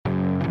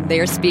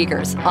They're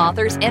speakers,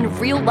 authors, and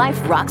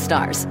real-life rock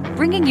stars,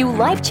 bringing you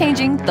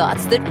life-changing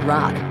thoughts that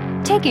rock.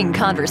 Taking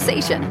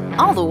conversation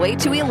all the way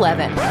to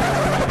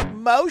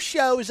 11. Most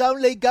shows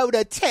only go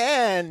to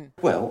 10.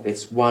 Well,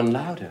 it's one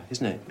louder,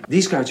 isn't it?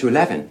 These go to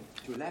 11.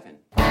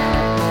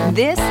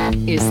 This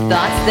is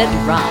Thoughts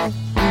That Rock.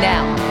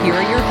 Now, here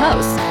are your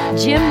hosts,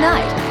 Jim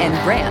Knight and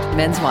Brant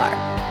Menswar.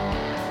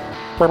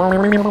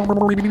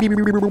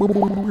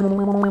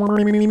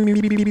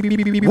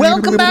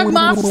 Welcome back,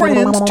 my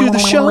friends, to the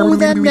show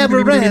that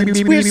never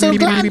ends. We're so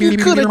glad you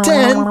could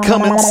attend.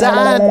 Come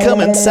inside,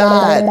 come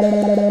inside.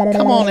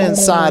 Come on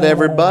inside,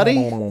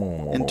 everybody,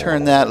 and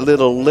turn that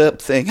little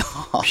lip thing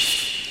off.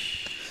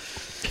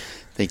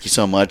 Thank you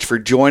so much for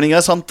joining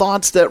us on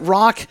Thoughts That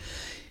Rock.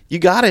 You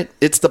got it.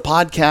 It's the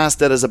podcast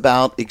that is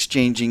about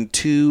exchanging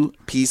two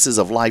pieces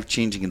of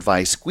life-changing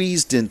advice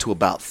squeezed into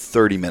about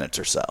 30 minutes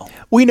or so.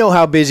 We know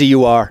how busy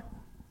you are.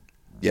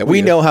 Yeah,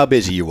 we know how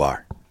busy you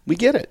are. We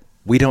get it.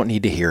 We don't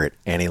need to hear it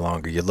any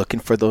longer. You're looking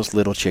for those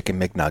little chicken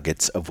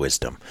McNuggets of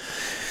wisdom.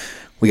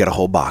 We got a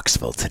whole box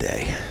full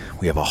today.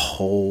 We have a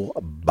whole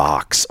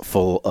box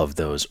full of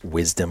those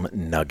wisdom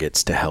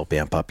nuggets to help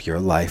amp up your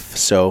life.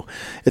 So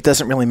it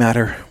doesn't really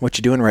matter what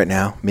you're doing right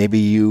now. Maybe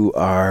you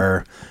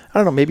are,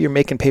 maybe you're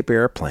making paper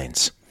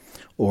airplanes,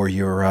 or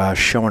you're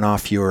showing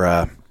off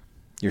your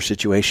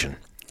situation,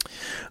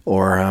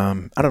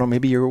 or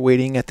maybe you're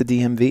waiting at the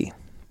DMV.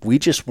 We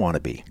just want to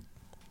be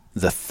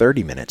the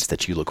 30 minutes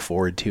that you look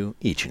forward to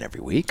each and every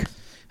week.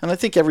 And I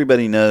think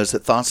everybody knows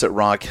that Thoughts That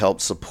Rock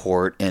helps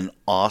support an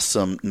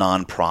awesome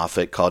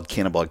nonprofit called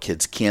Cannibal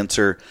Kids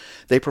Cancer.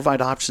 They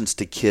provide options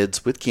to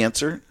kids with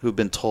cancer who've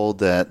been told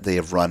that they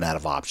have run out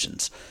of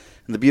options.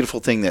 And the beautiful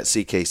thing that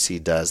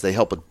CKC does, they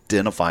help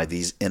identify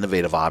these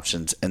innovative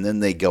options, and then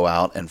they go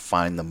out and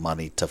find the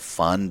money to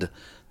fund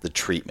the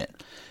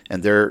treatment.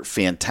 And they're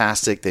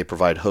fantastic. They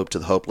provide hope to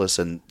the hopeless,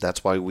 and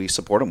that's why we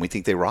support them. We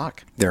think they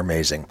rock. They're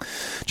amazing.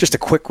 Just a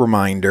quick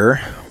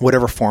reminder,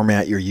 whatever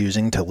format you're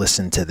using to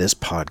listen to this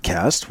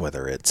podcast,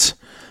 whether it's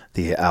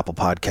the Apple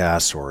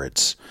Podcasts or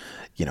it's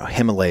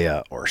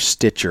Himalaya or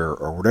Stitcher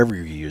or whatever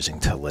you're using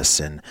to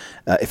listen,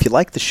 if you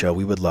like the show,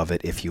 we would love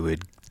it if you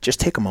would just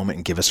take a moment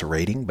and give us a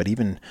rating. But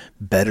even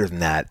better than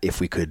that,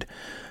 if we could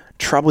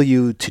trouble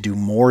you to do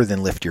more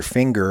than lift your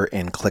finger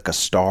and click a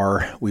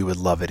star, we would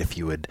love it if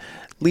you would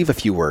leave a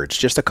few words,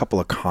 just a couple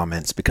of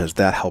comments, because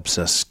that helps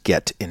us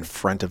get in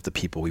front of the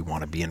people we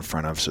want to be in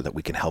front of so that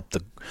we can help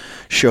the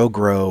show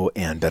grow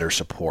and better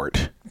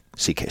support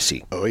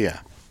CKC. Oh,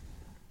 yeah.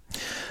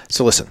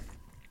 So listen,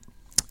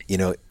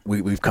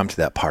 we've come to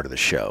that part of the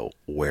show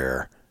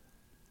where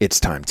it's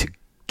time to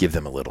give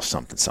them a little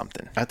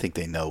something. I think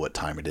they know what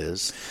time it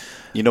is.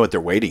 You know what they're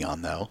waiting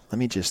on, though.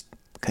 Can I just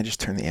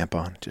turn the amp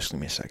on? Just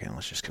give me a second.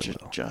 Let's just go a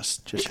little.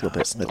 Just a little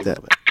bit.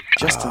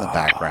 Just in the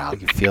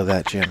background. You feel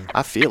that, Jim?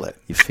 I feel it.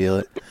 You feel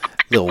it?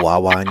 Little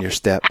wah-wah in your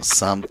step.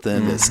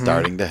 Something is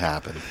starting to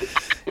happen.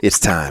 It's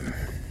time.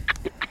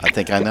 I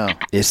think I know.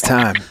 It's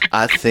time.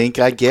 I think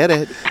I get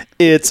it.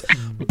 It's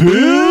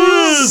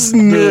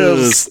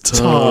business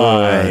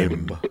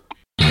time.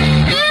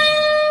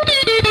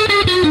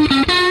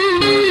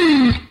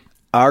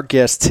 Our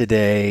guest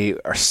today,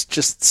 are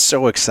just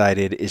so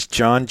excited, is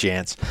John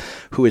Jantsch,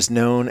 who is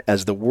known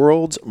as the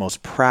world's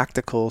most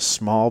practical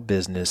small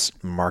business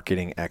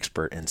marketing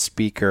expert and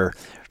speaker.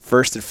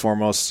 First and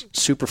foremost,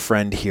 super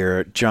friend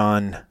here.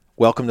 John,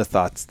 welcome to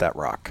Thoughts That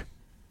Rock.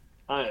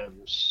 I am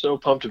so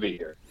pumped to be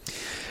here.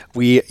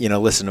 I'm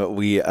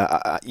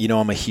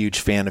a huge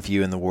fan of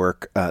you and the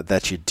work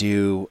that you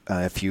do.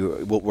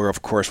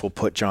 We'll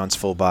put John's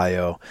full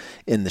bio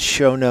in the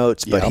show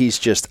notes, but he's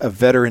just a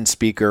veteran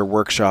speaker,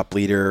 workshop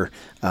leader,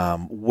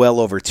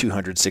 well over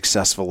 200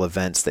 successful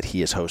events that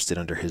he has hosted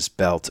under his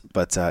belt.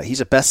 But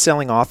he's a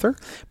best-selling author,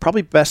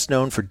 probably best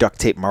known for Duct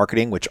Tape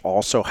Marketing, which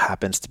also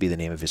happens to be the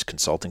name of his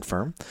consulting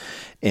firm.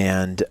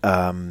 And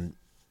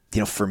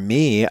for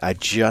me, I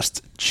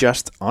just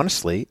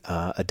honestly,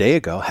 a day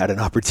ago, had an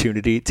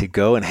opportunity to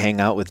go and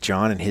hang out with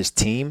John and his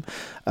team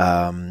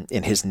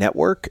in his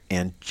network.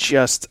 And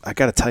I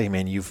got to tell you,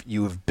 man,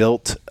 you have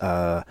built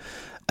a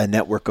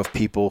network of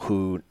people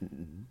who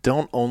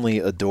don't only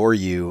adore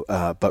you,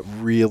 but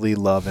really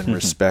love and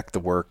respect the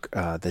work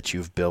that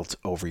you've built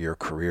over your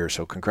career.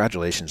 So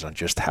congratulations on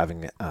just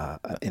having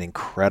an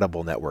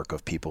incredible network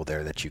of people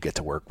there that you get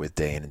to work with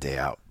day in and day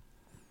out.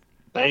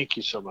 Thank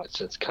you so much.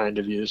 That's kind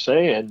of you to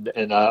say.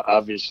 And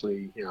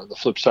obviously, the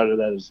flip side of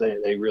that is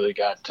they really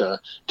got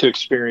to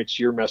experience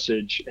your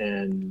message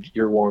and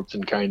your warmth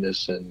and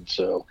kindness. And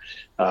so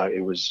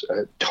it was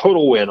a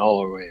total win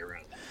all the way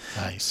around.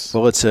 Nice.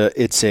 Well, it's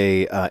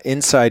a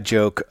inside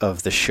joke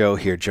of the show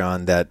here,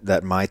 John,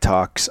 that my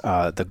talks,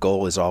 the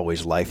goal is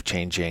always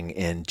life-changing.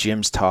 In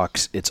Jim's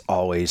talks, it's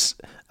always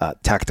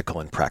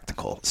tactical and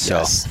practical. So,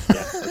 yes.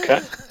 Yeah.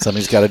 Okay.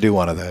 Somebody's got to do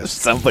one of those.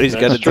 Somebody's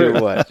got to do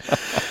one.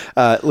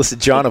 Listen,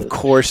 John, of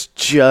course,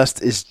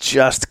 is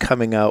just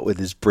coming out with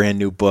his brand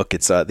new book.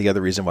 It's the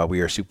other reason why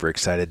we are super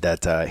excited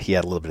that he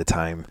had a little bit of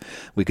time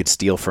we could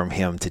steal from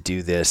him to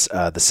do this.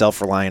 The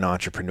Self-Reliant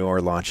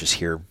Entrepreneur launches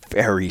here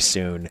very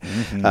soon.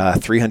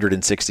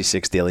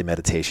 366 daily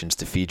meditations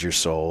to feed your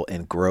soul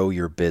and grow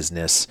your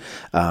business.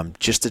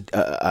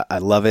 I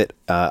love it.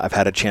 I've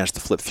had a chance to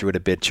flip through it a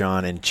bit,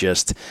 John, and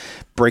just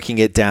breaking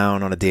it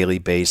down on a daily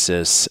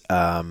basis,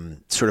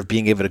 sort of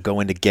being able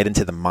to get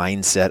into the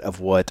mindset of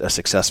what a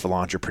successful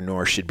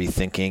entrepreneur should be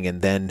thinking.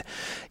 And then,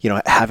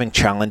 having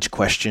challenge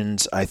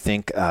questions, I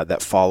think,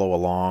 that follow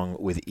along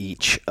with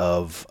each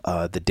of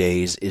the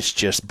days is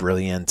just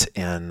brilliant.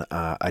 And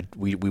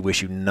we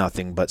wish you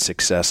nothing but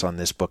success on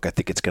this book. I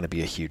think it's going to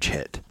be a huge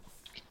hit.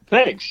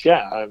 Thanks.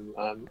 Yeah,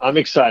 I'm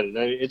excited.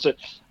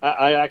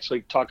 I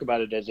actually talk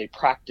about it as a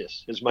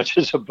practice as much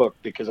as a book,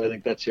 because I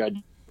think that's the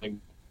idea.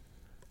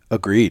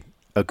 Agreed.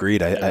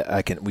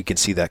 We can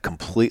see that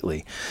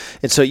completely.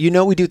 And so,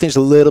 we do things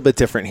a little bit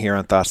different here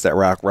on Thoughts That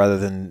Rock. Rather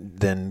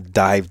than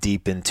dive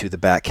deep into the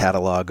back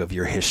catalog of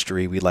your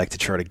history, we like to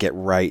try to get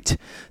right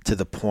to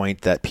the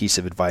point, that piece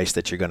of advice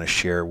that you're going to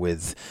share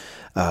with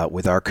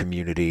our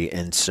community.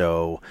 And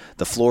so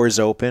the floor is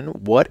open.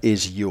 What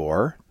is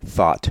your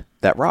thought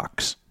that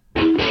rocks?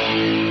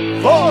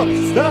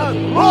 Thoughts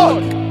That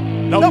Rock,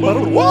 number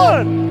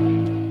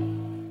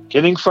 1.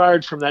 Getting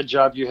fired from that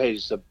job you hate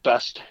is the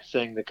best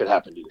thing that could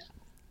happen to you.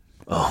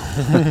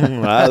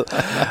 Oh,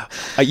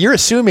 you're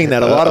assuming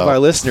that a lot of our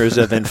listeners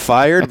have been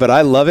fired, but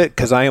I love it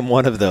because I am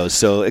one of those.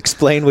 So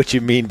explain what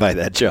you mean by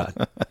that, John.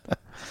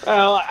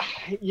 Well,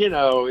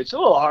 it's a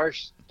little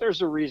harsh.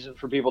 There's a reason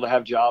for people to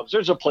have jobs.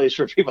 There's a place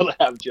for people to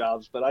have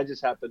jobs, but I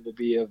just happen to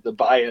be of the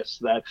bias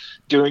that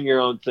doing your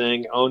own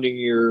thing,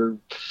 owning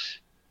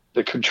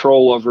the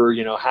control over,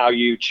 how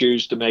you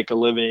choose to make a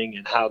living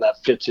and how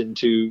that fits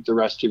into the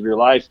rest of your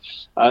life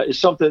is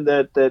something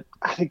that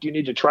I think you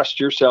need to trust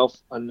yourself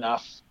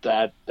enough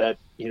that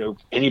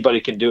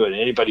anybody can do it.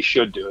 Anybody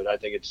should do it. I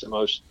think it's the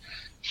most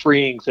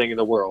freeing thing in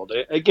the world.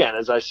 Again,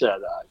 as I said,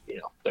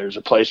 there's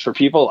a place for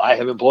people. I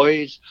have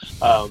employees.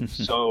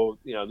 So,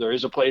 there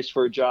is a place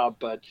for a job,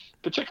 but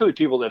particularly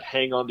people that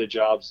hang on to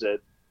jobs that,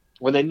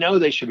 when they know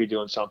they should be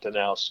doing something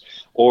else,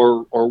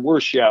 or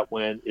worse yet,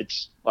 when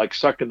it's like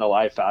sucking the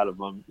life out of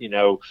them,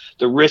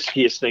 the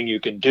riskiest thing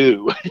you can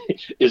do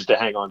is to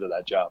hang on to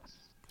that job.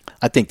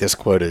 I think this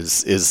quote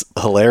is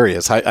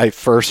hilarious. I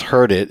first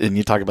heard it, and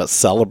you talk about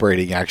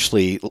celebrating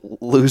actually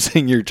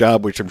losing your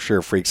job, which I'm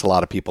sure freaks a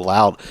lot of people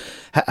out.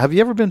 Have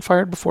you ever been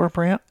fired before,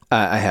 Brant?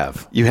 I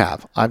have. You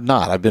have? I've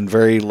not. I've been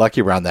very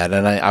lucky around that.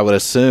 And I would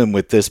assume,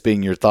 with this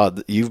being your thought,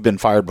 that you've been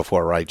fired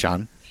before, right,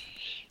 John?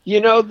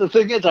 The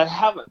thing is, I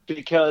haven't,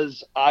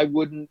 because I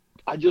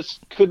just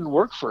couldn't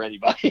work for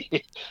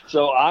anybody.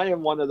 So I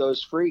am one of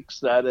those freaks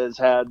that has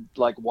had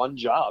like one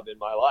job in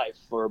my life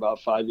for about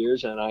 5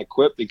 years, and I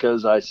quit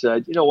because I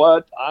said, you know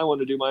what, I want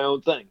to do my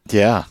own thing.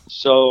 Yeah.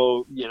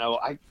 So,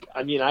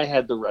 I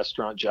had the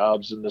restaurant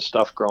jobs and the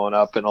stuff growing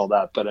up and all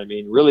that, but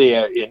really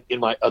in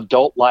my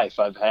adult life,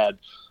 I've had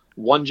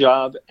one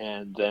job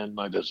and then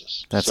my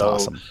business. That's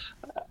awesome.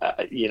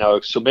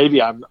 So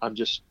maybe I'm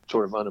just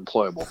sort of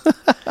unemployable.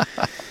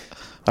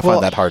 I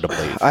find that hard to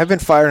believe. I've been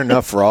fired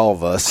enough for all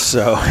of us,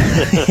 so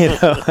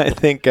I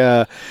think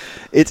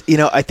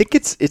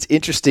it's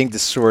interesting to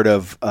sort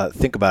of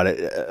think about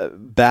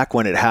it. Back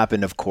when it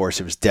happened, of course,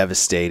 it was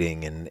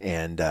devastating,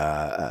 and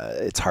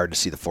it's hard to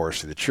see the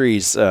forest through the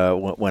trees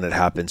when it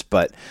happens.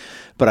 But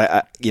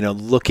I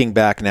looking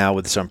back now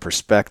with some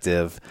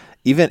perspective.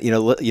 Even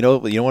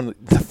when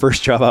the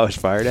first job I was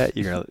fired at,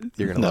 you're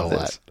gonna love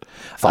this.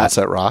 Thoughts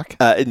That Rock?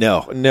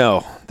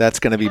 No, that's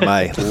gonna be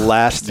my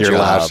last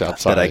job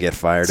that I get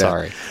fired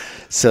at.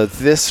 So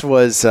this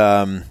was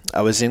I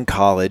was in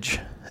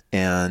college,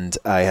 and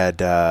I had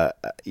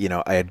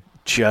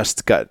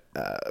just got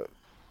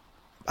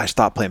I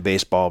stopped playing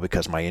baseball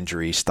because my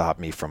injury stopped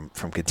me from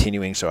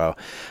continuing. So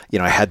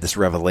I had this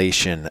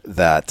revelation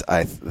that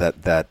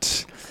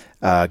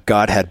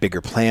God had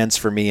bigger plans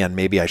for me, and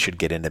maybe I should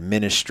get into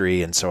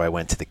ministry. And so I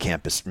went to the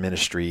campus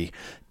ministry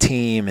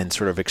team and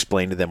sort of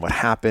explained to them what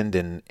happened.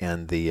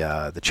 And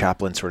the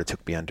chaplain sort of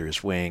took me under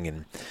his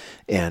wing.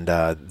 And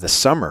the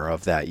summer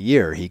of that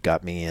year, he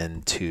got me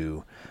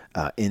into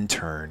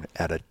intern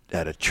at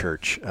a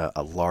church,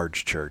 a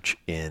large church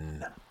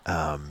in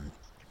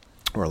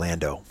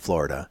Orlando,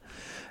 Florida,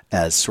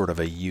 as sort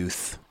of a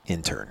youth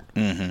intern.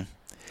 Mm-hmm.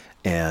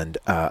 And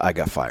I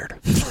got fired.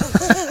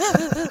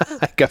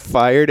 I got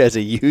fired as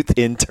a youth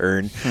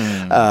intern,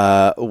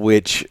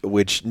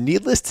 which,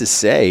 needless to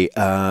say,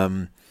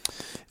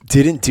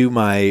 didn't do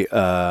my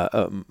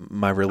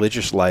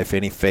religious life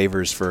any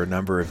favors for a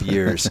number of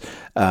years.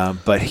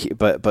 But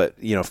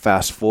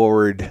fast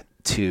forward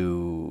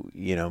to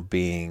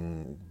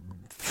being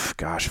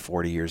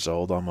 40 years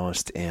old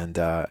almost, and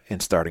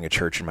starting a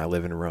church in my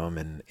living room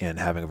and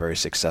having a very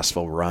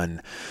successful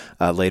run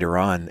later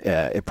on.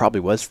 It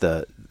probably was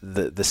the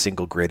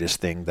single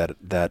greatest thing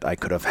that I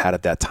could have had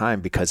at that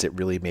time, because it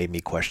really made me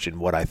question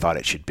what I thought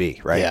it should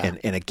be, right? Yeah.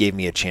 And it gave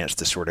me a chance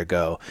to sort of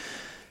go,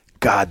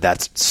 God,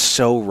 that's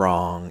so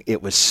wrong.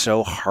 It was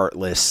so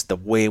heartless. The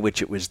way in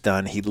which it was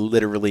done. He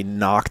literally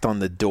knocked on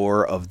the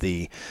door of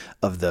the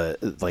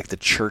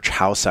church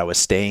house I was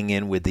staying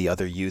in with the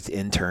other youth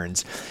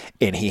interns,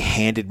 and he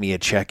handed me a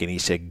check and he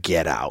said,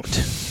 "Get out."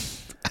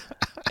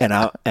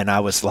 And I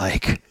was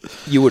like,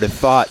 you would have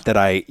thought that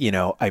I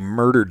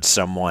murdered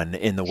someone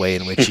in the way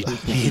in which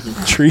he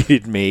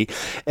treated me.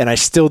 And I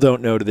still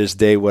don't know to this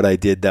day what I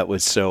did that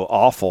was so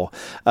awful.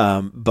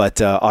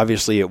 But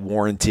obviously it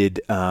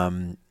warranted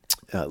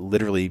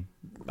literally,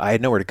 I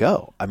had nowhere to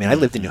go. I mean, I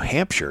lived in New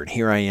Hampshire, and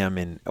here I am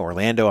in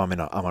Orlando. I'm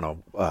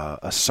on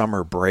a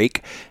summer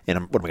break, and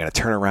what am I going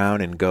to turn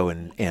around and go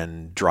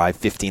and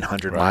drive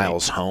 1,500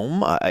 miles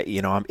home?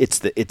 It's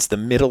the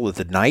middle of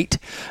the night.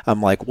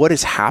 I'm like, what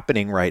is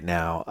happening right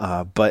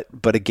now?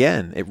 But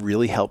again, it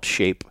really helped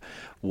shape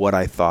what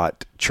I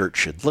thought church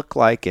should look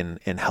like, and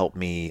help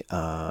me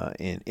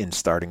in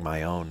starting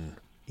my own.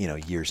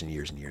 Years and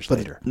years and years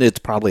later. It's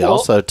probably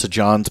also, to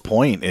John's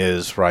point,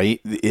 is right.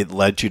 It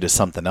led you to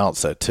something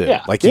else, though, too.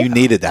 Yeah. You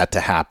needed that to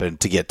happen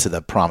to get to the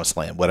promised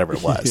land, whatever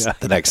it was.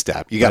 The next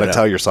step, you got to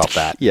tell yourself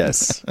that.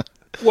 Yes.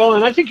 Well,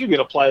 and I think you can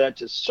apply that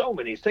to so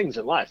many things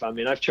in life. I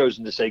mean, I've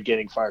chosen to say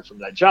getting fired from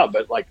that job,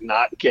 but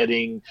not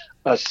getting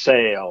a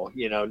sale.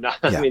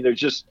 I mean,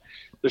 there's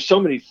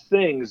so many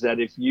things that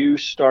if you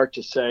start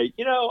to say,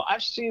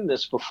 I've seen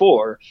this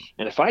before,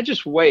 and if I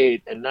just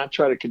wait and not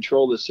try to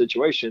control this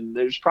situation,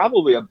 there's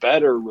probably a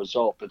better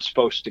result that's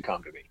supposed to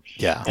come to me.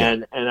 Yeah.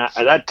 And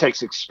that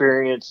takes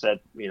experience that,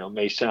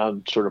 may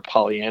sound sort of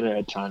Pollyanna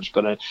at times,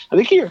 but I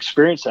think you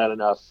experience that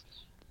enough.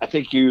 I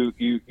think you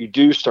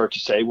do start to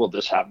say, well,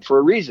 this happened for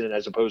a reason,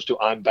 as opposed to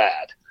I'm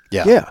bad.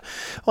 Yeah.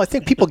 Well, I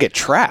think people get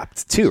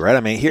trapped too, right? I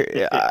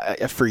mean,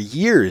 for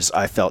years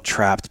I felt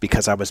trapped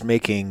because I was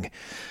making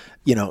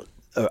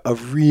a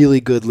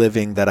really good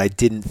living that I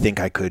didn't think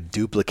I could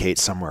duplicate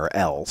somewhere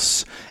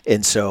else.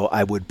 And so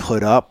I would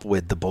put up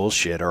with the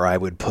bullshit, or I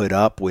would put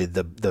up with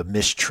the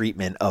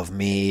mistreatment of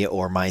me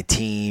or my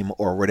team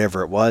or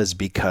whatever it was,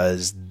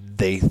 because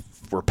they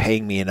were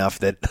paying me enough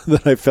that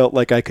I felt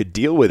like I could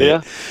deal with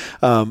it.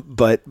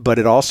 But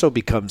it also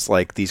becomes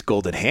like these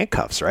golden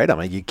handcuffs, right? I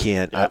mean, you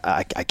can't,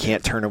 I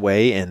can't turn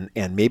away,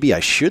 and maybe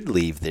I should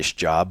leave this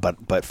job,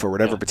 but for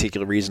whatever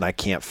particular reason, I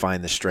can't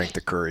find the strength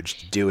or courage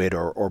to do it,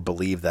 or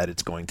believe that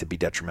it's going to be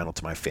detrimental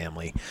to my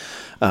family.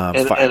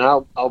 And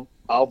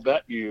I'll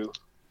bet you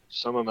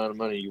some amount of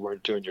money you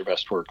weren't doing your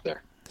best work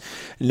there.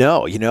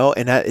 No,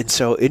 and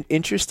so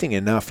interesting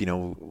enough,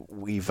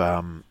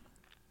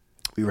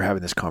 we were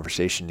having this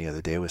conversation the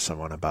other day with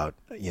someone about,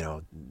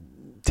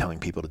 telling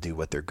people to do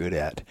what they're good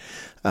at.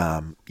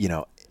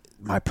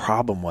 My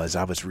problem was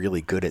I was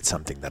really good at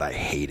something that I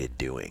hated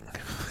doing.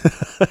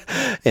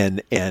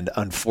 and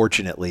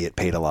unfortunately it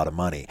paid a lot of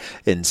money.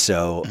 And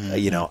so,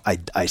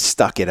 I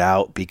stuck it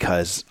out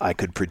because I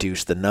could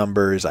produce the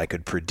numbers, I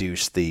could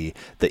produce the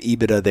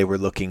EBITDA they were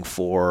looking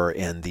for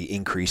and the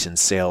increase in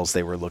sales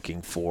they were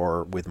looking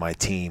for with my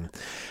team.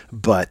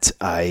 But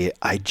I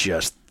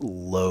just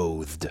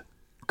loathed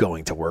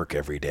going to work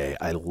every day.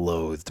 I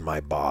loathed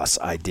my boss.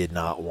 I did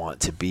not want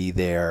to be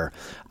there.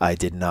 I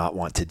did not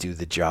want to do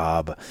the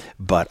job,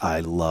 but I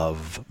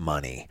love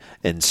money.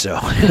 And so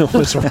it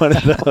was one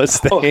of those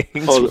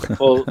things.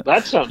 Well,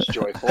 that sounds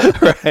joyful.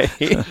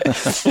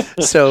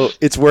 Right. So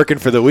it's working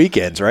for the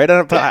weekends,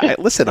 right?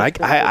 Listen,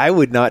 I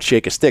would not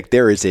shake a stick.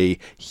 There is a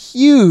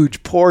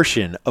huge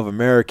portion of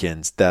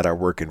Americans that are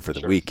working for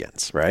the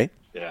weekends, right?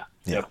 Yeah.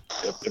 Yeah.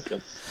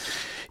 Yep.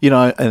 And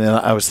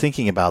I was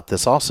thinking about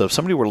this also. If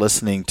somebody were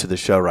listening to the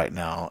show right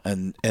now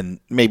and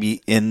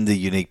maybe in the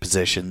unique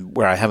position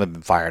where I haven't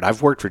been fired,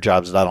 I've worked for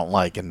jobs that I don't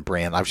like. And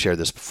Brand, I've shared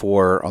this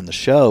before on the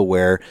show,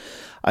 where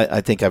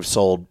I think I've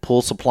sold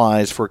pool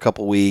supplies for a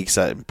couple of weeks,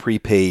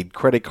 prepaid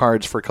credit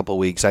cards for a couple of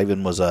weeks. I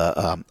even was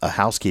a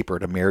housekeeper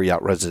at a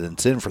Marriott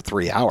Residence Inn for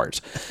 3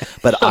 hours.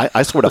 But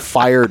I sort of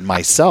fired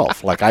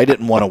myself. Like, I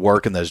didn't want to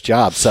work in those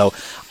jobs. So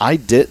I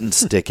didn't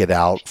stick it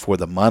out for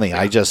the money.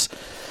 I just...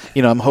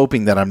 I'm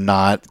hoping that I'm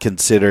not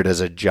considered as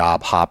a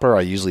job hopper.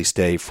 I usually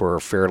stay for a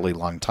fairly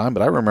long time.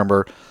 But I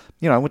remember,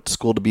 I went to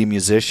school to be a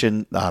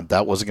musician.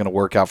 That wasn't going to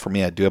work out for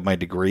me. I do have my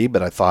degree,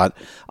 but I thought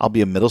I'll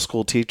be a middle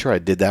school teacher. I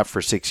did that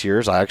for 6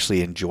 years. I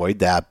actually enjoyed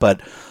that.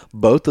 But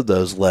both of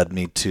those led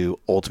me to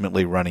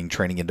ultimately running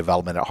training and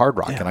development at Hard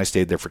Rock. And I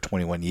stayed there for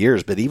 21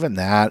 years. But even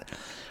that,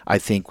 I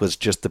think, was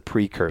just the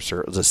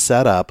precursor. It was a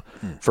setup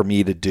for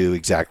me to do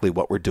exactly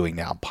what we're doing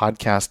now.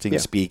 Podcasting,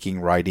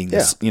 speaking, writing,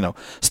 this,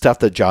 stuff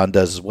that John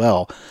does as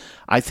well.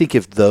 I think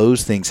if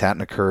those things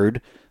hadn't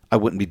occurred, I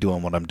wouldn't be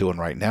doing what I'm doing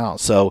right now.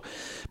 So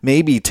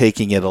maybe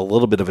taking it a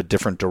little bit of a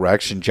different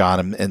direction,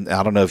 John, and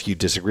I don't know if you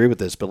disagree with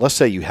this, but let's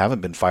say you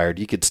haven't been fired.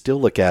 You could still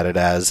look at it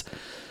as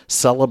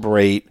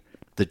celebrate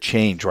the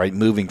change, right?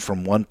 Moving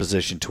from one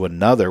position to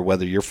another,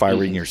 whether you're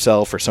firing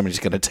yourself or somebody's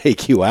going to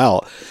take you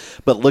out,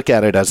 but look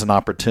at it as an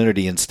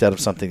opportunity instead of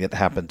something that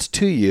happens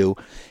to you,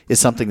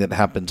 is something that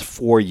happens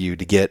for you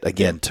to get,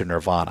 again, to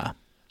nirvana.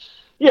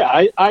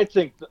 Yeah, I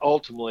think that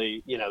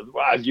ultimately,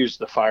 I've used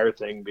the fire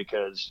thing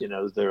because,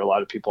 there are a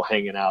lot of people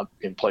hanging out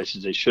in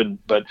places they shouldn't.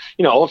 But,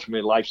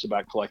 ultimately life's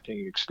about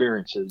collecting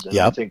experiences. And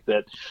Yep. I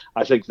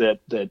think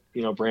that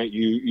Brant,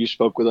 you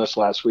spoke with us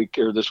last week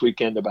or this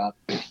weekend about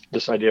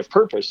this idea of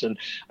purpose. And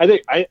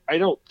I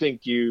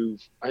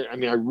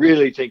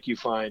really think you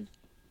find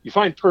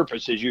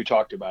purpose, as you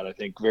talked about, I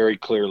think very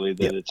clearly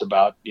that It's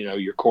about,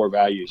 your core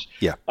values.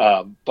 Yeah.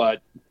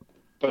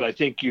 But I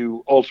think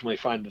you ultimately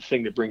find the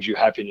thing that brings you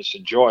happiness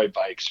and joy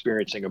by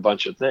experiencing a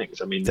bunch of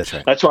things. I mean, that's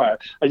right. That's why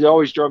it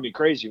always drove me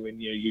crazy when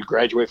you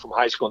graduate from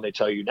high school and they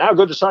tell you, now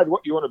go decide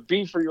what you want to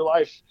be for your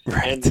life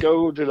and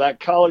go to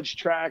that college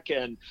track.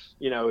 And,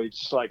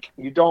 it's like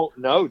you don't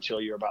know till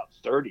you're about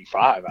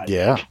 35. I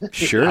think.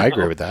 Sure. I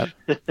agree with that.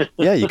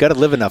 Yeah, you got to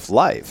live enough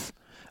life.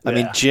 I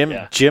mean,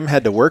 Jim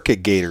had to work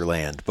at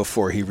Gatorland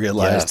before he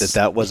realized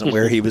that wasn't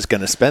where he was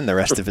going to spend the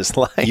rest of his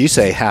life. You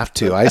say have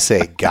to. I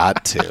say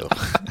got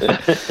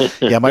to.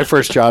 Yeah, my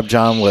first job,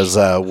 John, was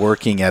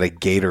working at a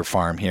gator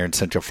farm here in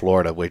Central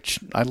Florida, which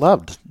I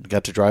loved.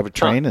 Got to drive a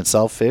train and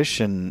sell fish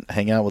and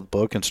hang out with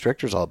boa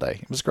constrictors all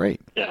day. It was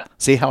great. Yeah.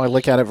 See how I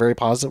look at it very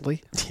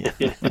positively?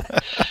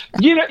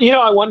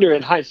 I wonder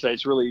in hindsight,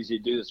 it's really easy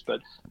to do this,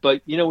 but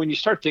when you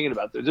start thinking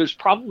about it, there's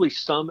probably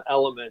some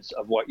elements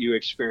of what you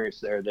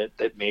experienced there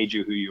that made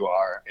you who you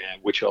are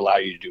and which allow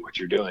you to do what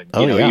you're doing.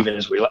 Even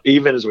as we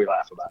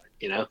laugh about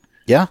it,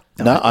 Yeah.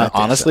 No,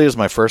 honestly, so. It was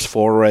my first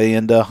foray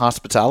into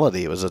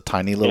hospitality. It was a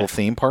tiny little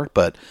theme park,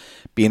 but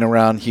being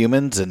around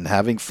humans and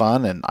having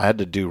fun, and I had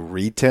to do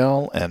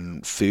retail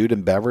and food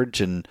and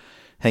beverage and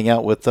hang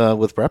out with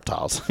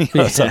reptiles.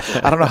 So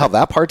I don't know how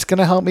that part's going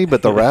to help me,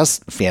 but the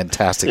rest,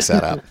 fantastic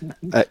setup.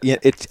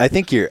 I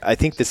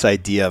think this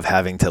idea of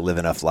having to live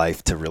enough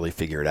life to really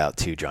figure it out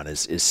too, John,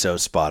 is so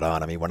spot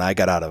on. I mean, when I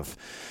got out of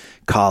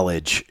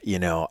college,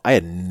 I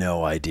had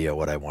no idea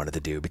what I wanted to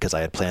do because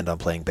I had planned on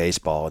playing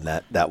baseball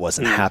and that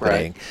wasn't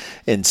happening. Right.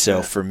 And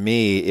so for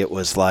me, it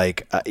was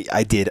like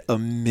I did a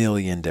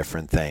million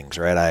different things,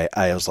 right?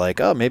 I was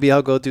like, oh, maybe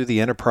I'll go do the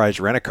enterprise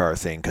rent-a-car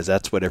thing because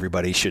that's what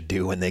everybody should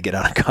do when they get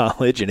out of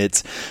college. And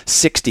it's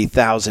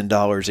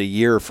 $60,000 a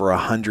year for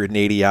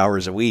 180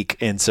 hours a week.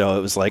 And so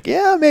it was like,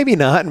 yeah, maybe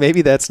not.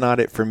 Maybe that's not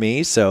it for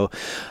me. So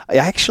I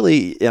don't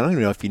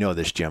even know if you know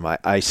this, Jim.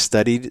 I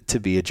studied to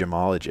be a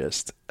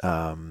gemologist.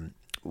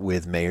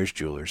 With Mayer's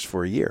Jewelers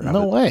for a year.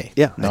 No way.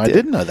 Yeah. No, I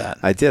didn't know that.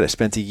 I did. I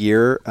spent a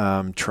year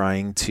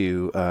trying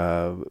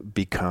to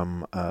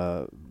become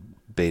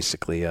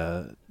basically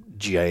a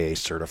GIA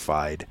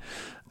certified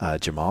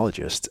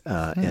gemologist.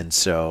 And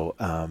so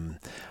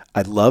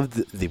I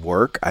loved the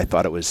work. I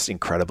thought it was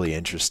incredibly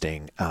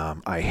interesting.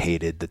 I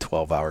hated the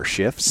 12-hour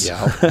shifts.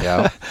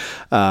 Yeah.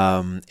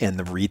 And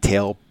the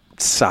retail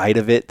side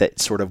of it that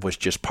sort of was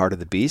just part of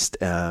the beast.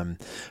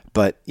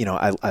 But,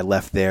 I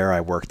left there.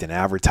 I worked in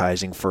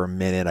advertising for a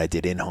minute. I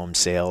did in-home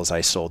sales.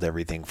 I sold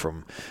everything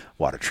from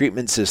water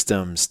treatment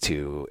systems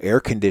to air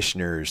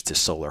conditioners to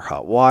solar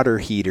hot water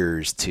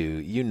heaters to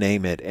you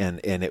name it. And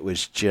it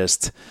was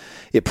just,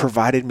 it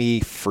provided me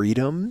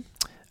freedom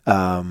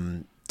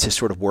to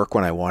sort of work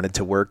when I wanted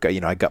to work.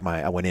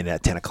 I went in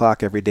at 10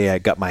 o'clock every day. I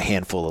got my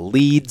handful of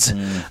leads.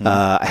 Mm-hmm.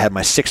 I had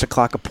my 6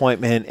 o'clock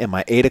appointment and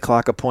my 8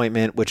 o'clock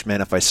appointment, which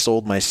meant if I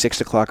sold my 6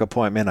 o'clock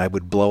appointment, I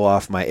would blow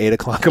off my 8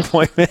 o'clock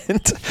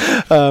appointment.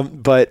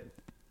 But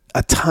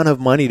a ton of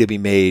money to be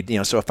made.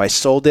 So if I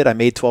sold it, I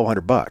made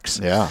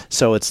 $1,200. Yeah.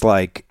 So it's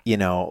like,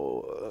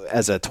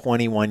 as a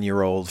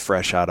 21-year-old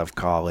fresh out of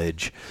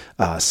college,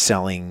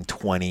 selling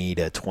 20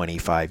 to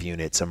 25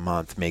 units a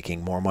month,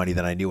 making more money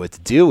than I knew what to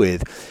do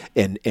with,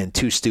 and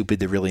too stupid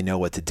to really know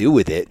what to do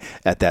with it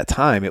at that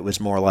time. It was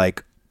more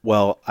like,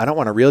 well, I don't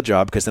want a real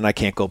job because then I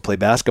can't go play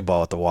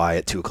basketball at the Y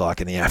at 2 o'clock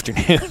in the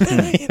afternoon.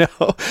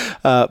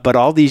 But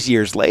all these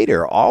years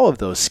later, all of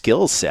those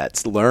skill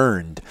sets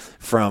learned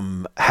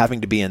from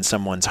having to be in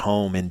someone's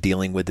home and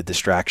dealing with the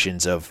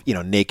distractions of,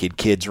 naked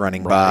kids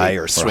running by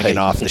or swinging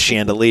off the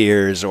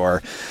chandeliers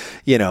or,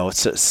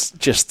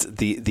 just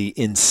the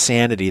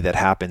insanity that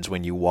happens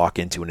when you walk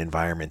into an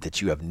environment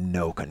that you have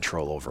no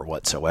control over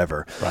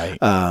whatsoever. Right.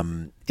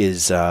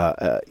 Is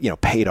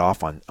paid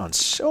off on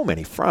so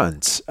many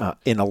fronts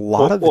in a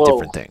lot of the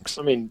different things.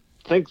 I mean,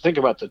 think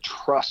about the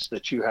trust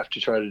that you have to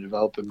try to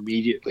develop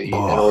immediately in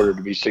order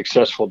to be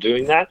successful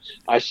doing that.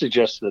 I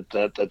suggest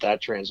that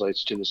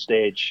translates to the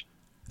stage.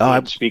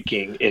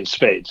 Speaking in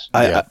spades.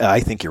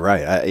 I think you're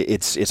right.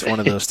 It's one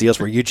of those deals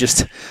where I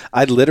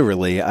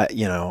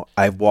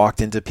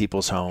walked into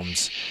people's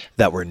homes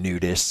that were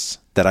nudists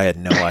that I had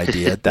no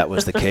idea that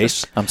was the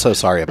case. I'm so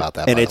sorry about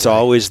that. And it's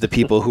always the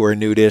people who are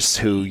nudists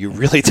who you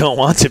really don't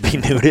want to be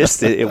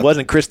nudists. It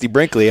wasn't Christy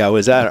Brinkley. I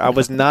was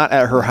not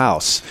at her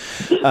house.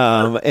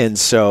 And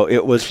so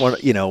it was one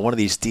of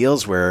these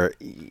deals where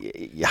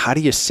how do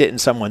you sit in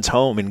someone's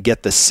home and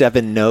get the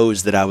 7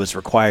 no's that I was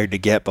required to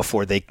get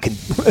before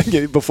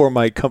before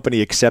my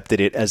company accepted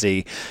it as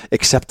a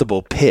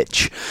acceptable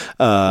pitch?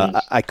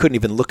 I couldn't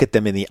even look at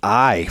them in the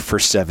eye for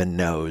 7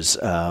 no's.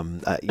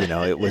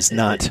 It was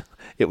not.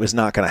 it was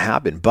not going to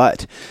happen.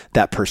 But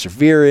that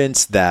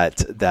perseverance,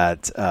 that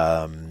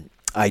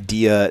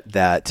idea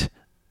that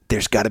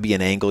there's got to be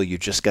an angle, you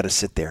just got to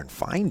sit there and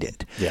find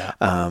it. Yeah.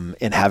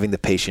 And having the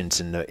patience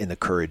and the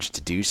courage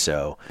to do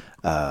so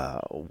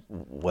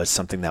was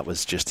something that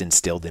was just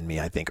instilled in me,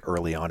 I think,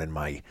 early on in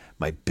my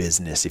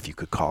business, if you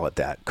could call it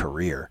that,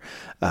 career.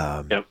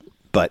 Yep.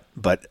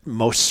 But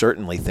most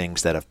certainly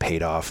things that have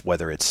paid off,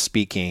 whether it's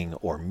speaking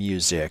or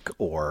music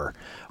or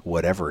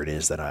whatever it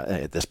is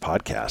that this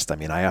podcast. I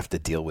mean, I have to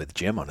deal with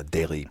Jim on a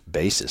daily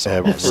basis,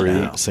 every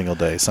now, single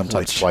day,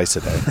 sometimes twice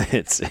a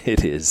day.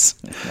 It is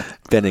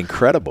been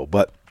incredible.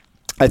 But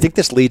I think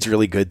this leads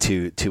really good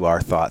to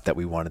our thought that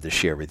we wanted to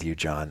share with you,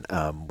 John,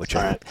 which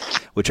I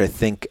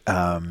think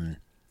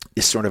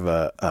is sort of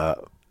a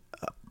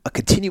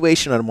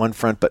continuation on one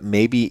front, but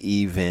maybe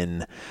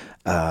even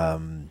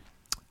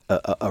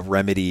a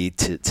remedy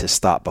to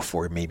stop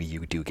before maybe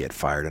you do get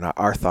fired. And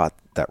our thought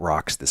that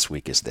rocks this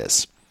week is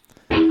this.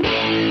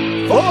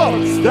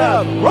 Thoughts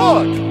that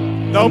rock,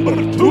 number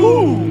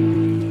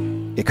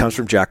 2. It comes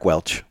from Jack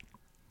Welch,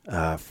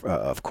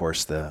 of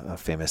course, the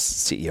famous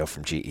CEO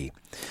from GE.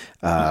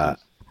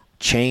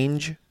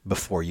 Change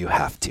before you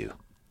have to.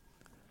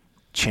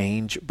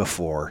 Change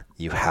before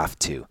you have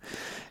to.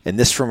 And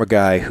this from a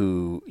guy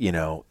who,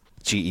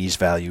 GE's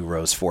value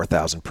rose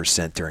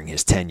 4,000% during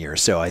his tenure.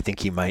 So I think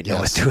he might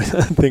know a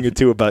thing or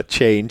two about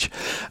change.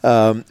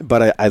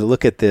 But I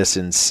look at this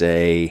and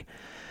say,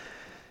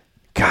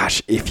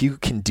 gosh, if you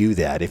can do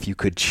that, if you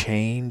could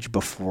change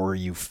before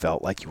you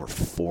felt like you were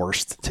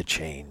forced to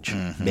change,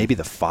 maybe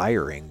the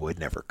firing would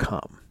never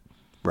come,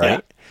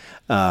 right?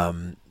 Yeah.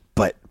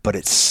 But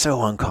it's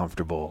so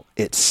uncomfortable.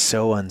 It's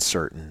so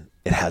uncertain.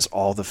 It has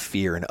all the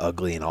fear and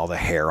ugly and all the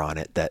hair on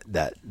it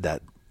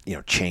that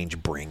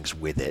change brings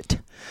with it.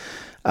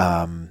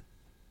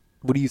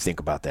 What do you think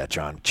about that,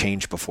 John?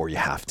 Change before you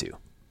have to.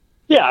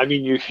 Yeah, I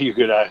mean, you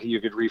could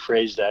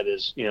rephrase that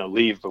as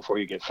leave before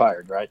you get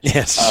fired, right?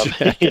 Yes.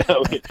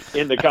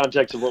 In the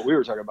context of what we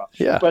were talking about.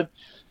 Yeah.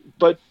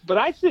 But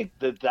I think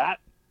that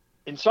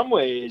in some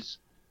ways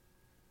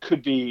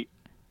could be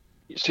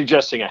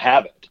suggesting a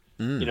habit.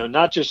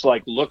 Not just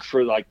like look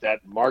for like that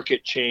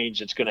market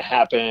change that's going to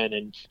happen,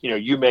 and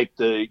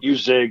you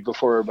zig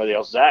before everybody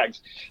else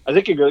zags. I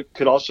think it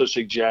could also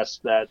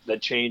suggest that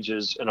change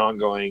is an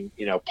ongoing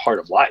part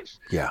of life.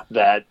 Yeah.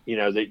 That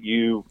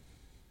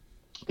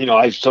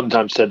I've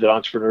sometimes said that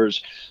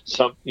entrepreneurs,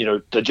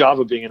 the job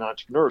of being an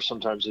entrepreneur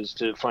sometimes is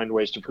to find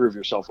ways to prove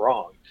yourself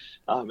wrong,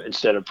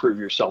 instead of prove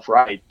yourself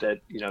right.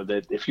 That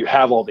if you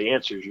have all the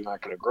answers, you're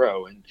not going to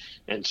grow.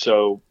 And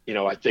so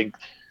I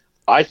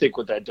think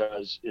what that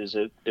does is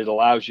it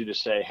allows you to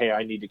say, hey,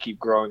 I need to keep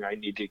growing. I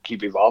need to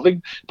keep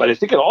evolving. But I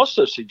think it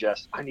also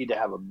suggests I need to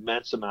have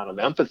immense amount of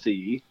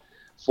empathy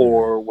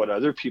for what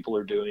other people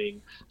are doing,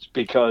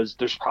 because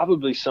there's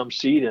probably some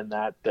seed in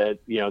that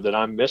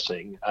I'm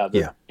missing,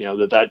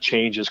 that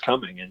change is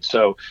coming. And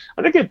so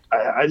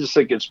I just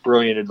think it's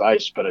brilliant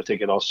advice, but I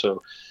think it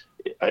also,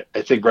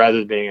 I think rather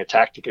than being a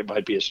tactic, it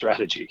might be a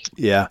strategy.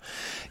 Yeah.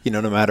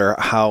 No matter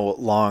how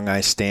long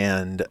I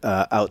stand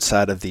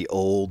outside of the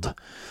old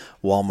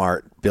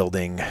Walmart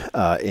building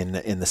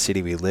in the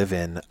city we live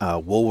in,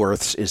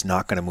 Woolworths is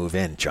not going to move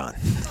in, John.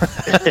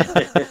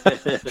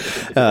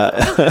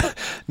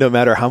 No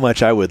matter how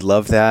much I would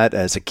love that.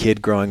 As a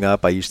kid growing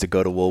up, I used to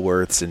go to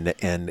Woolworths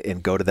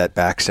and go to that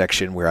back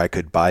section where I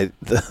could buy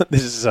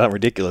this is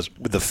ridiculous,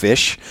 with the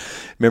fish.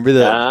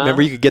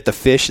 Remember you could get the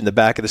fish in the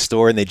back of the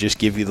store, and they just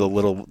give you the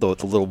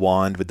little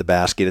wand with the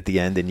basket at the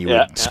end, and you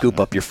would scoop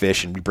up your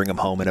fish and bring them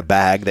home in a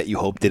bag that you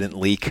hope didn't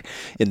leak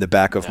in the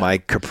back of my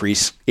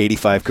Caprice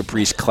 85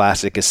 Caprice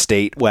Classic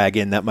Estate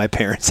wagon that my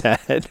parents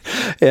had.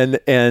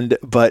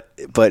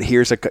 But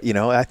here's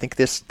I think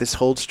this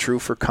holds true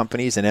for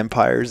companies and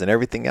empires and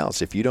everything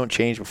else. If you don't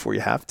change before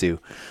you have to,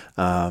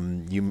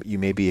 you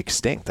may be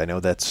extinct. I know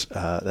that's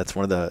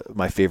one of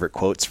my favorite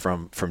quotes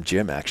from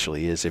Jim,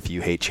 actually, is if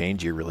you hate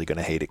change, you're really going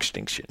to hate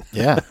extinction.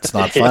 Yeah, it's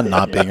not fun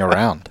not being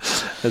around.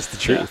 That's the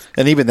truth.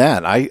 Yeah. And even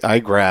that, I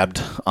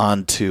grabbed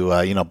onto,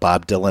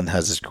 Bob Dylan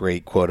has this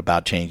great quote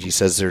about change. He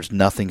says there's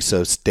nothing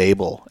so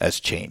stable as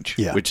change,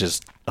 which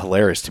is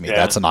hilarious to me. Yeah.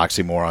 That's an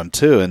oxymoron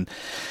too. And,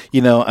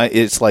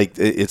 it's like,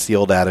 it's the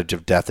old adage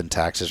of death and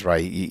taxes,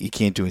 right? You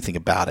can't do anything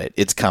about it.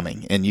 It's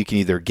coming, and you can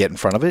either get in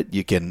front of it,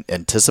 you can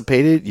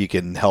anticipate it, you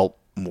can help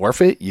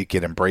morph it, you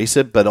can embrace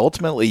it, but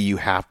ultimately you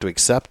have to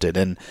accept it.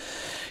 And,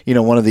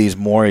 one of these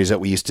mores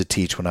that we used to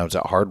teach when I was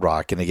at Hard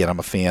Rock, and again, I'm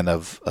a fan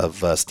of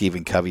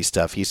Stephen Covey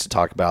stuff. He used to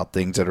talk about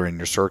things that are in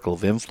your circle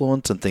of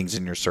influence and things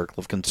in your circle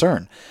of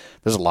concern.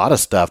 There's a lot of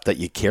stuff that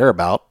you care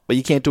about, but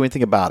you can't do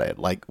anything about it,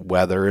 like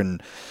weather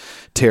and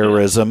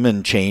terrorism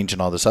and change and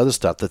all this other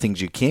stuff. The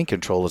things you can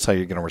control is how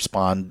you're going to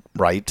respond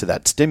right to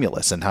that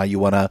stimulus and how you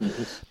want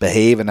to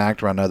behave and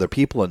act around other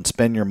people and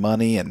spend your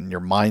money and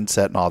your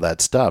mindset and all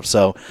that stuff.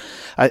 So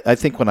I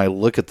think when I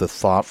look at the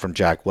thought from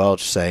Jack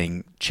Welch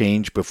saying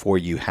change before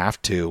you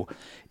have to,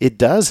 it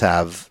does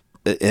have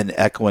an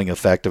echoing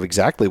effect of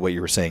exactly what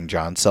you were saying,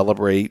 John.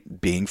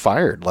 Celebrate being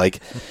fired. Like,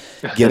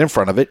 get in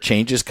front of it.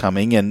 Change is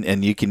coming,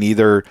 and you can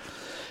either,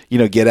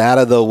 get out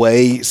of the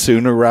way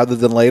sooner rather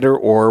than later,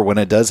 or when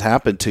it does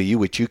happen to you,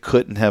 which you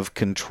couldn't have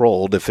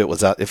controlled if it was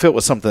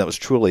something that was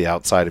truly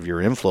outside of your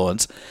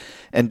influence,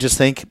 and just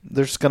think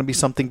there's going to be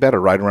something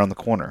better right around the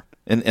corner,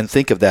 and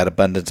think of that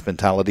abundance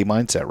mentality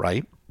mindset,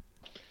 right?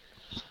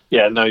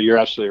 Yeah, no, you're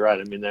absolutely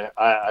right. I mean,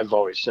 I've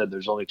always said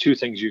there's only two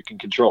things you can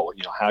control,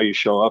 how you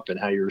show up and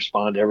how you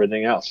respond to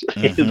everything else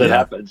that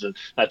happens. And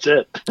that's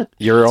it.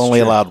 You're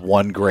only allowed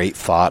one great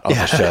thought on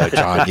the show,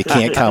 John. You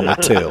can't come with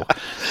two.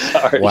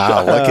 Sorry,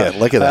 wow.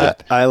 Look at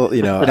that.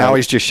 Now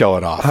he's just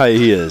showing off.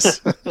 He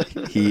is.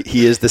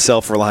 He is the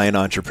self-reliant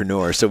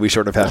entrepreneur. So we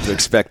sort of have to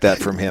expect that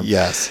from him.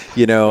 Yes.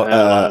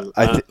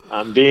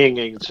 I'm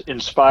being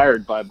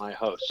inspired by my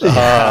host. Say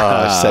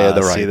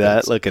the right See that?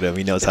 things. Look at him.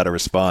 He knows how to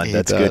respond.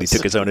 That's does. good. He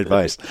took his own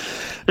advice.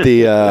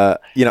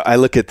 I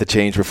look at the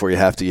change before you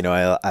have to.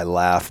 I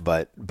laugh,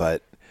 but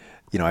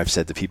I've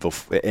said to people,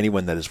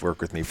 anyone that has worked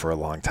with me for a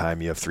long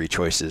time, you have three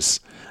choices.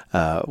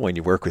 When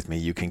you work with me,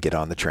 you can get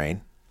on the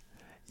train,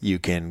 you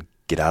can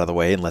get out of the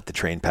way and let the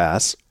train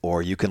pass,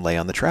 or you can lay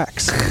on the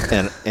tracks.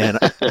 And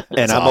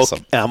I'm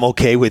awesome. I'm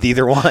okay with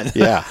either one.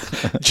 Yeah.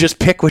 Just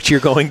pick what you're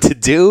going to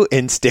do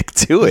and stick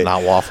to it.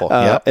 Not waffle.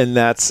 Yep. And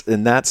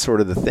that's sort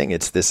of the thing.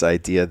 It's this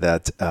idea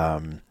that.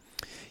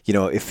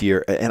 If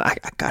you're, and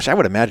I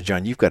would imagine,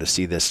 John, you've got to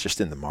see this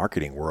just in the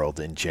marketing world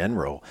in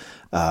general,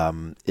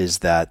 is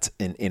that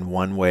in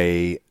one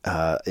way,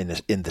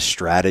 in the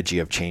strategy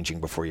of changing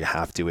before you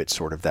have to, it's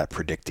sort of that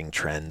predicting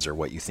trends or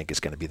what you think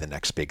is going to be the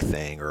next big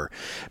thing, or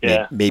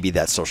maybe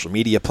that social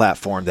media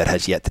platform that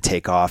has yet to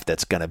take off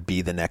that's going to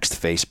be the next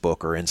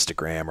Facebook or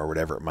Instagram or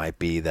whatever it might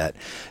be. That,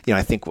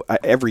 I think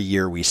every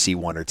year we see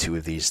one or two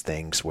of these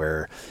things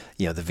where,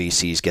 the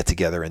VCs get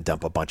together and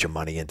dump a bunch of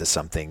money into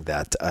something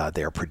that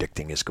they're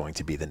predicting is going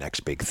to be the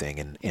next big thing,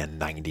 and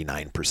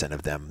 99%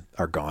 of them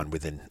are gone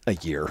within a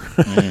year.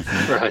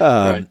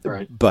 Mm-hmm.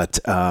 Right. But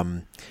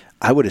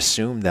I would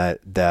assume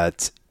that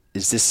does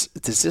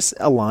this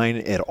align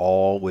at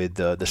all with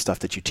the stuff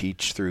that you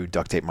teach through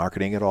duct tape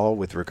marketing at all,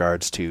 with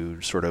regards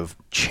to sort of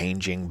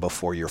changing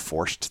before you're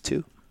forced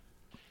to?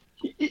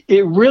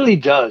 It really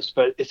does,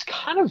 but it's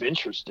kind of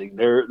interesting.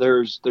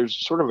 There's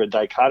sort of a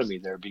dichotomy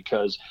there,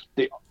 because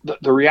the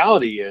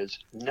reality is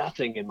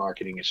nothing in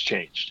marketing has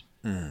changed.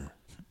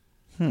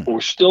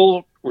 We're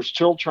still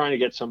trying to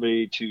get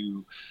somebody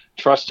to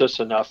trust us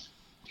enough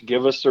to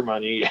give us their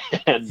money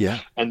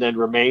and then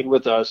remain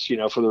with us,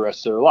 for the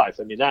rest of their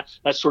life. I mean, that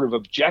sort of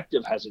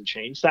objective hasn't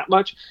changed that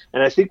much.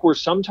 And I think where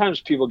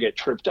sometimes people get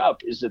tripped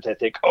up is that they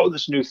think, oh,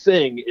 this new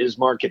thing is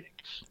marketing,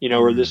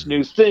 or this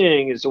new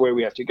thing is the way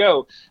we have to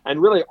go.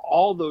 And really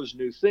all those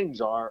new things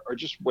are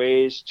just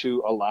ways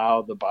to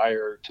allow the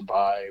buyer to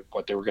buy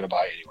what they were going to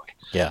buy anyway.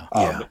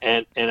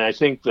 Yeah. And I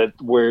think that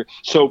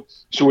so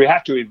we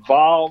have to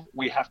evolve.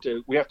 We have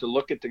to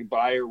look at the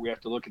buyer. We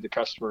have to look at the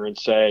customer and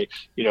say,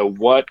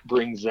 what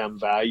brings them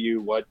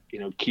value, what,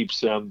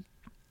 keeps them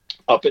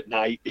up at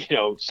night,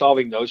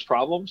 solving those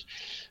problems.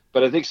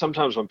 But I think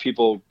sometimes when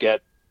people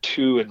get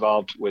too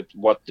involved with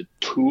what the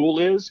tool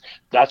is,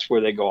 that's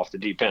where they go off the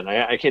deep end.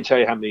 I can't tell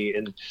you how many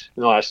in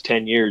the last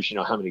 10 years,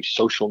 how many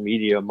social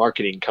media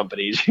marketing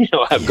companies,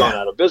 have gone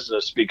out of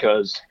business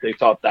because they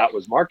thought that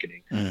was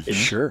marketing. Mm-hmm.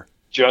 It's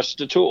just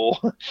a tool.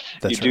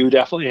 You do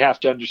definitely have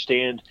to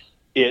understand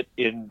it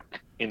in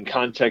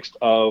context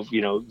of,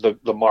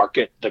 the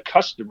market, the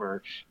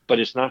customer, but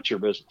it's not your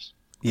business.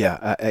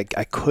 Yeah,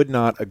 I could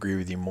not agree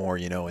with you more,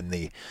 in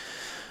the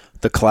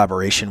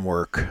collaboration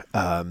work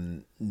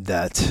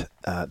that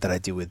I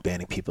do with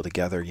banding people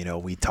together.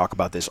 We talk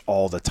about this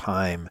all the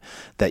time,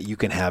 that you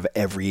can have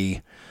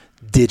every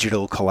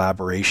digital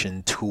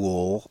collaboration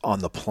tool on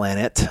the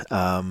planet,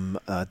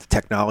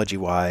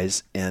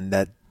 technology-wise, and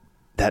that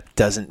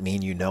doesn't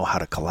mean you know how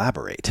to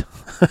collaborate.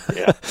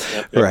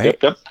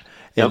 Right?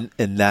 Yep.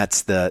 And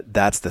that's the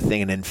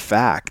thing. And in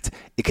fact,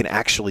 it can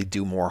actually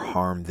do more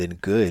harm than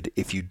good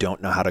if you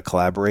don't know how to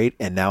collaborate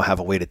and now have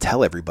a way to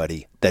tell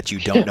everybody that you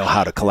don't know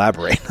how to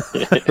collaborate.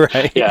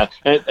 Right? Yeah.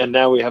 And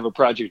now we have a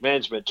project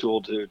management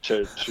tool to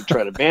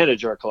try to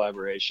manage our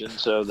collaboration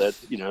so that,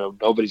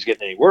 nobody's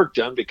getting any work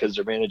done because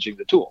they're managing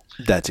the tool.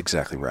 That's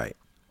exactly right.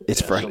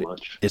 It's frustrating.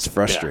 It's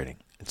frustrating.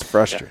 Yeah. It's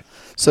frustrating.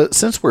 Yeah. So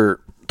since we're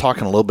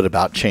talking a little bit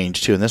about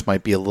change too, and this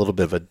might be a little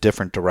bit of a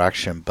different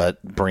direction,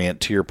 but Brant,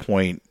 to your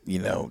point,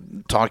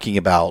 talking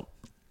about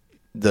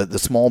the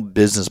small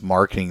business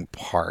marketing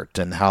part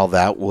and how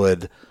that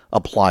would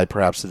apply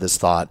perhaps to this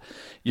thought,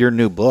 your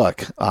new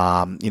book,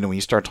 when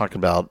you start talking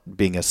about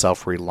being a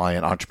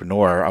self-reliant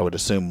entrepreneur, I would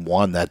assume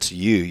that's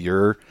you.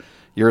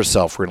 You're a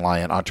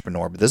self-reliant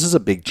entrepreneur, but this is a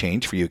big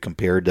change for you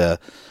compared to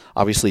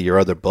obviously your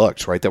other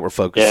books, right? That were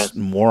focused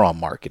more on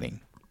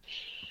marketing.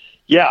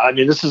 Yeah, I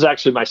mean, this is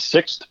actually my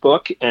sixth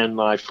book, and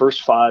my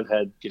first five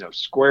had,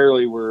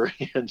 squarely were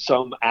in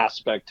some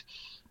aspect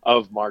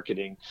of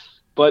marketing.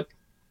 But,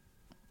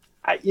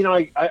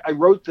 I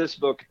wrote this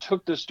book,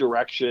 took this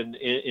direction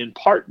in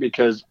part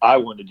because I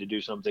wanted to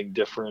do something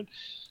different.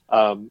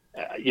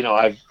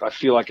 I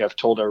feel like I've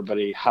told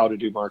everybody how to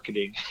do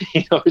marketing,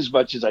 as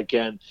much as I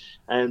can.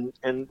 And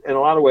in a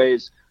lot of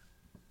ways,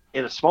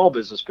 in a small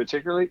business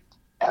particularly,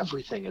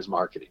 everything is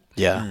marketing.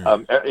 Yeah.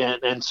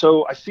 And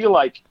so I feel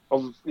like,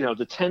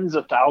 the tens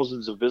of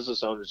thousands of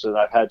business owners that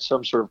I've had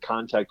some sort of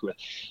contact with,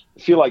 I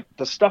feel like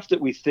the stuff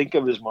that we think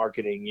of as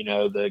marketing,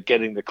 the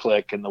getting the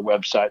click and the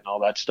website and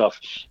all that stuff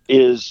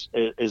is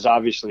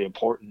obviously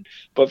important.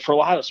 But for a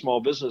lot of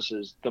small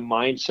businesses, the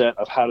mindset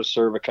of how to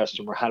serve a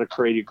customer, how to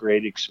create a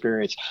great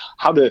experience,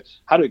 how to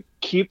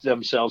keep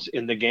themselves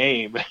in the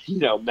game,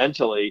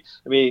 mentally.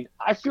 I mean,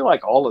 I feel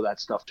like all of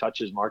that stuff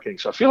touches marketing.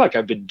 So I feel like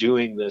I've been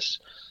doing this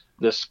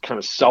kind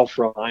of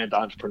self-reliant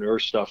entrepreneur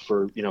stuff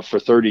for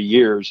 30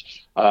 years.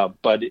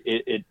 But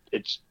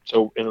it's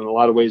so in a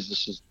lot of ways,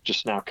 this is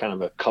just now kind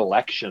of a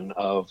collection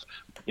of,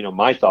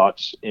 my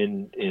thoughts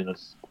in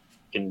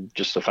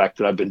just the fact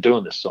that I've been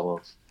doing this so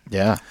long.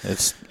 Yeah,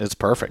 it's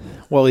perfect.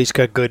 Well, he's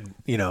got good,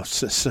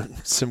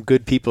 some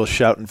good people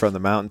shouting from the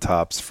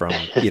mountaintops from,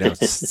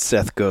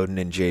 Seth Godin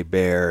and Jay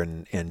Baer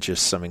and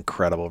just some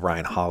incredible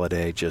Ryan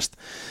Holiday, just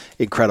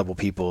incredible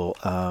people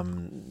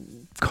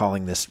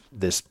calling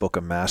this book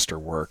a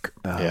masterwork,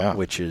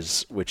 which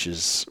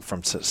is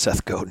from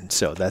Seth Godin.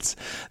 So that's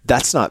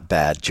not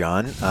bad,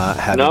 John.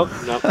 No,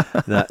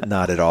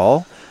 not at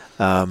all.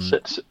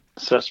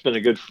 Seth's been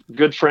a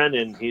good friend,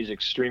 and he's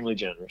extremely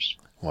generous.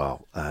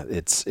 Well,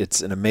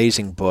 it's an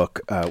amazing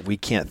book. We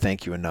can't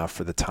thank you enough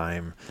for the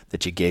time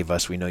that you gave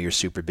us. We know you're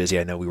super busy.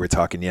 I know we were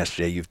talking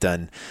yesterday. You've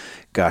done,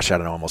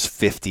 almost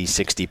 50,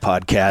 60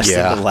 podcasts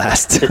in the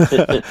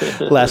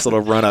last little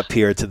run up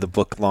here to the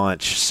book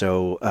launch.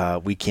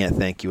 So we can't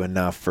thank you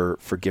enough for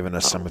giving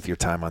us some of your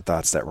time on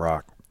Thoughts That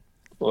Rock.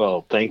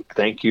 Well,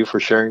 thank you for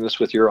sharing this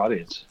with your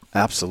audience.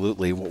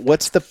 Absolutely.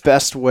 What's the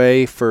best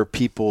way for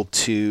people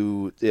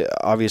to?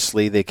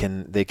 Obviously, they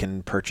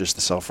can purchase The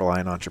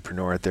Self-Reliant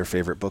Entrepreneur at their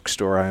favorite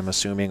bookstore, I'm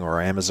assuming,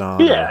 or Amazon.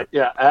 Yeah.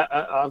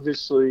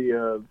 Obviously,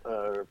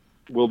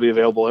 will be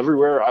available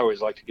everywhere. I always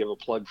like to give a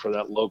plug for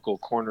that local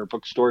corner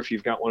bookstore if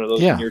you've got one of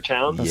those in your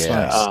town. That's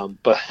nice.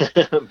 But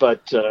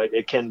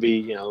it can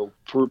be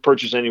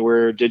purchased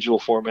anywhere, digital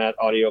format,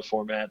 audio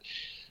format.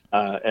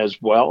 As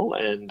well.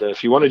 And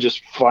if you want to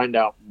just find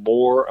out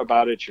more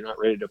about it, you're not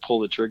ready to pull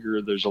the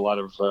trigger, there's a lot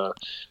of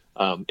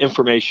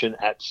information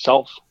at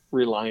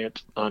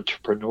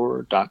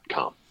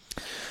selfreliantentrepreneur.com.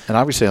 And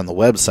obviously on the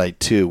website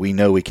too, we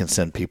know we can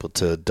send people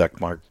to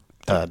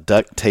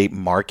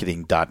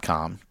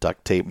ducttapemarketing.com,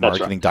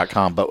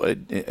 ducttapemarketing.com. But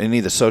any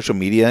of the social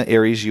media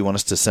areas you want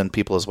us to send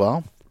people as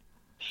well?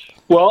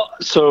 Well,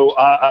 so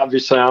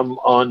obviously I'm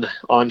on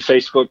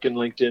Facebook and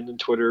LinkedIn and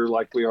Twitter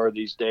like we are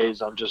these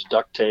days. I'm just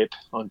Duct Tape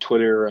on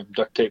Twitter. I'm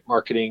Duct Tape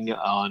Marketing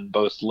on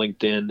both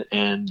LinkedIn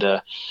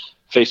and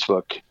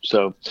Facebook.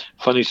 So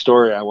funny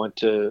story, I went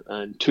to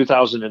in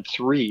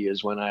 2003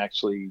 is when I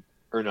actually,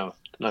 or no,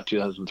 not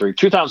 2003,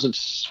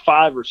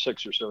 2005 or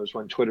 6 or so is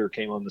when Twitter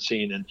came on the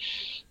scene, and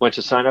went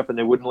to sign up and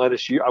they wouldn't let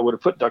us use. I would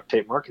have put Duct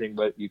Tape Marketing,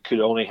 but you could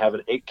only have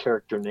an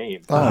 8-character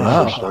name when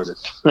I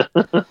first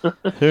started.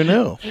 Who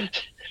knew?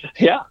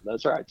 Yeah,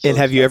 that's right. And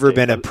have you ever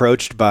been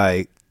approached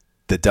by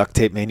the duct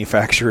tape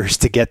manufacturers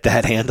to get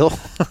that handle?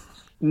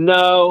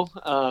 No.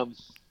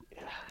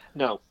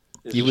 No.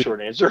 Is the short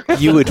answer.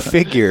 You would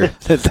figure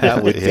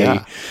that would be.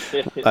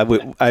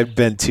 I'd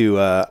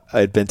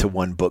been to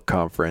one book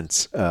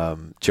conference,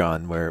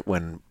 John,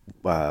 when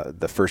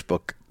the first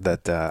book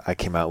that I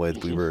came out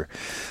with, we were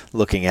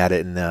looking at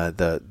it, and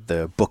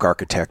the book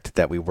architect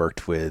that we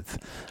worked with,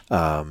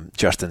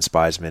 Justin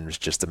Spiesman, was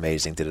just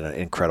amazing, did an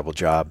incredible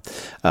job.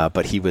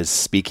 But he was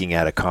speaking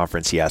at a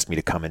conference. He asked me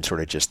to come and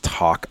sort of just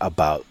talk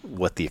about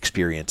what the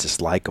experience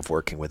is like of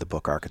working with a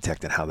book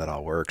architect and how that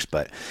all works.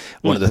 But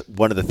one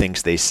of the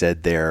things they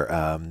said there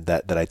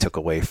that I took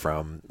away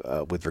from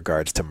with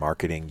regards to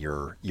marketing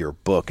your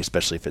book,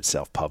 especially if it's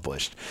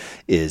self-published,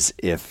 is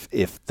if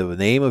the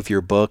name of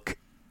your book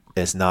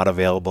is not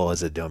available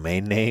as a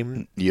domain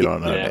name, you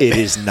don't know. It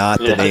is not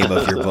the name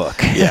of your book.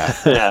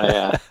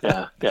 Yeah.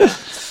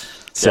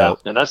 So,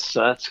 and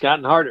that's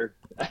gotten harder.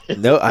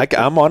 No,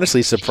 I'm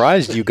honestly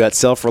surprised you got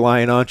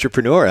Self-Reliant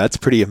Entrepreneur. That's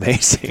pretty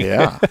amazing.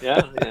 Yeah.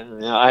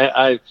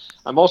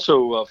 I'm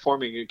also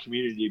forming a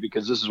community,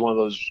 because this is one of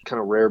those kind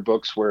of rare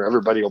books where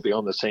everybody will be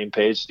on the same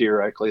page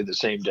theoretically the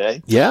same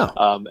day. Yeah.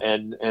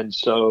 And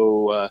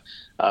so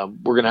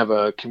we're going to have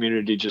a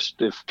community, just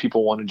if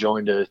people want to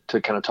join to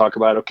kind of talk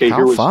about, okay,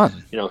 here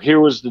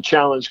was the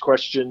challenge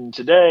question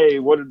today.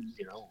 What do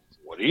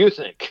you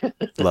think?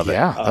 Love it.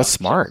 Yeah, that's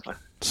smart.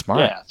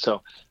 Smart. Yeah.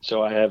 So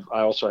I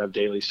also have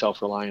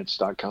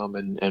dailyselfreliance.com,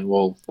 and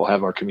we'll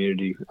have our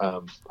community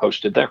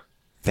hosted there.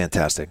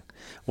 Fantastic.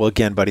 Well,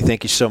 again, buddy,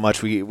 thank you so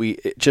much. We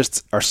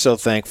just are so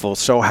thankful,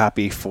 so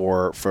happy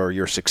for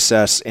your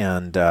success,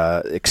 and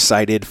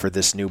excited for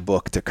this new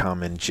book to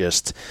come and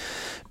just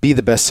be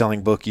the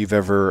best-selling book you've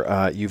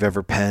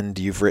ever penned.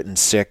 You've written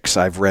 6.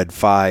 I've read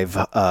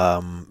 5.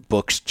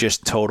 books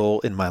just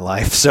total in my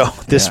life. So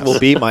this will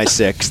be my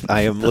 6th.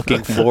 I am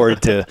looking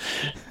forward to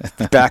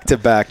back,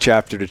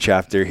 chapter to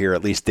chapter here,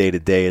 at least day to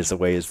day as the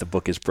way as the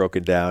book is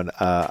broken down.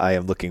 I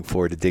am looking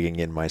forward to digging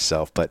in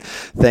myself. But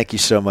thank you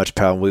so much,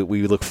 pal.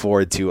 We look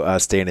forward to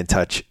staying in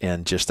touch,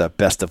 and just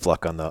best of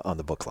luck on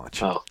the book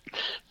launch. Oh,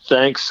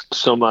 thanks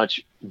so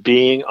much.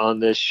 Being on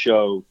this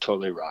show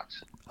totally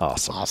rocks.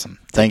 Awesome.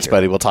 Thanks,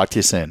 buddy. We'll talk to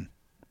you soon.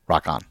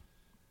 Rock on.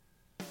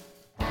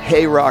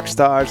 Hey, rock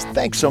stars.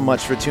 Thanks so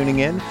much for tuning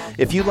in.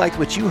 If you liked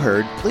what you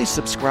heard, please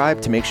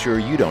subscribe to make sure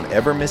you don't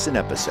ever miss an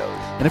episode.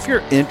 And if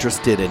you're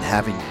interested in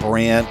having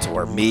Brant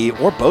or me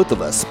or both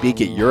of us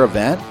speak at your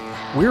event,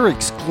 we're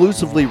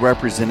exclusively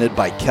represented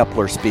by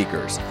Kepler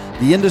Speakers,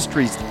 the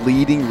industry's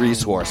leading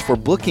resource for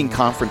booking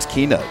conference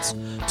keynotes.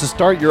 To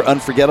start your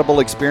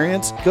unforgettable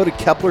experience, go to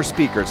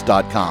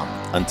keplerspeakers.com.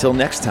 Until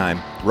next time,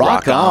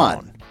 rock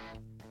on.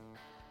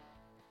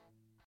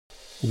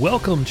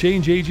 Welcome,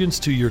 change agents,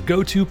 to your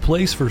go-to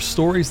place for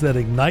stories that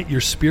ignite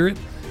your spirit,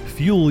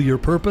 fuel your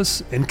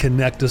purpose, and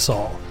connect us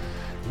all.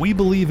 We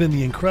believe in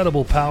the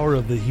incredible power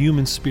of the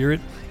human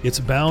spirit, its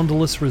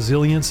boundless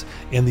resilience,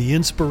 and the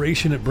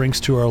inspiration it brings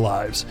to our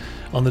lives.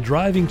 On the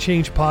Driving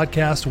Change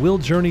podcast, we'll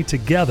journey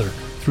together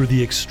through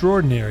the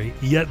extraordinary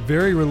yet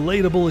very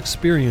relatable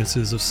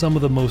experiences of some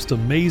of the most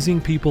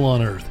amazing people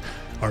on earth.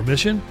 Our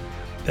mission?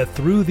 That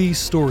through these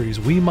stories,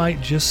 we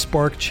might just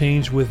spark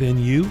change within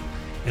you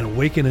and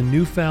awaken a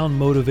newfound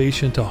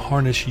motivation to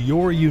harness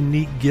your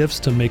unique gifts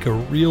to make a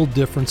real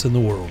difference in the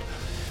world.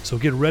 So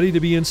get ready to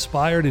be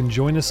inspired and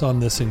join us on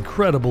this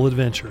incredible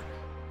adventure.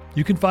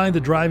 You can find the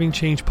Driving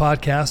Change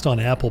podcast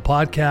on Apple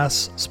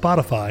Podcasts,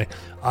 Spotify,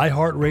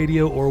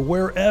 iHeartRadio, or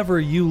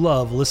wherever you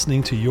love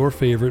listening to your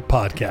favorite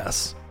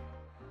podcasts.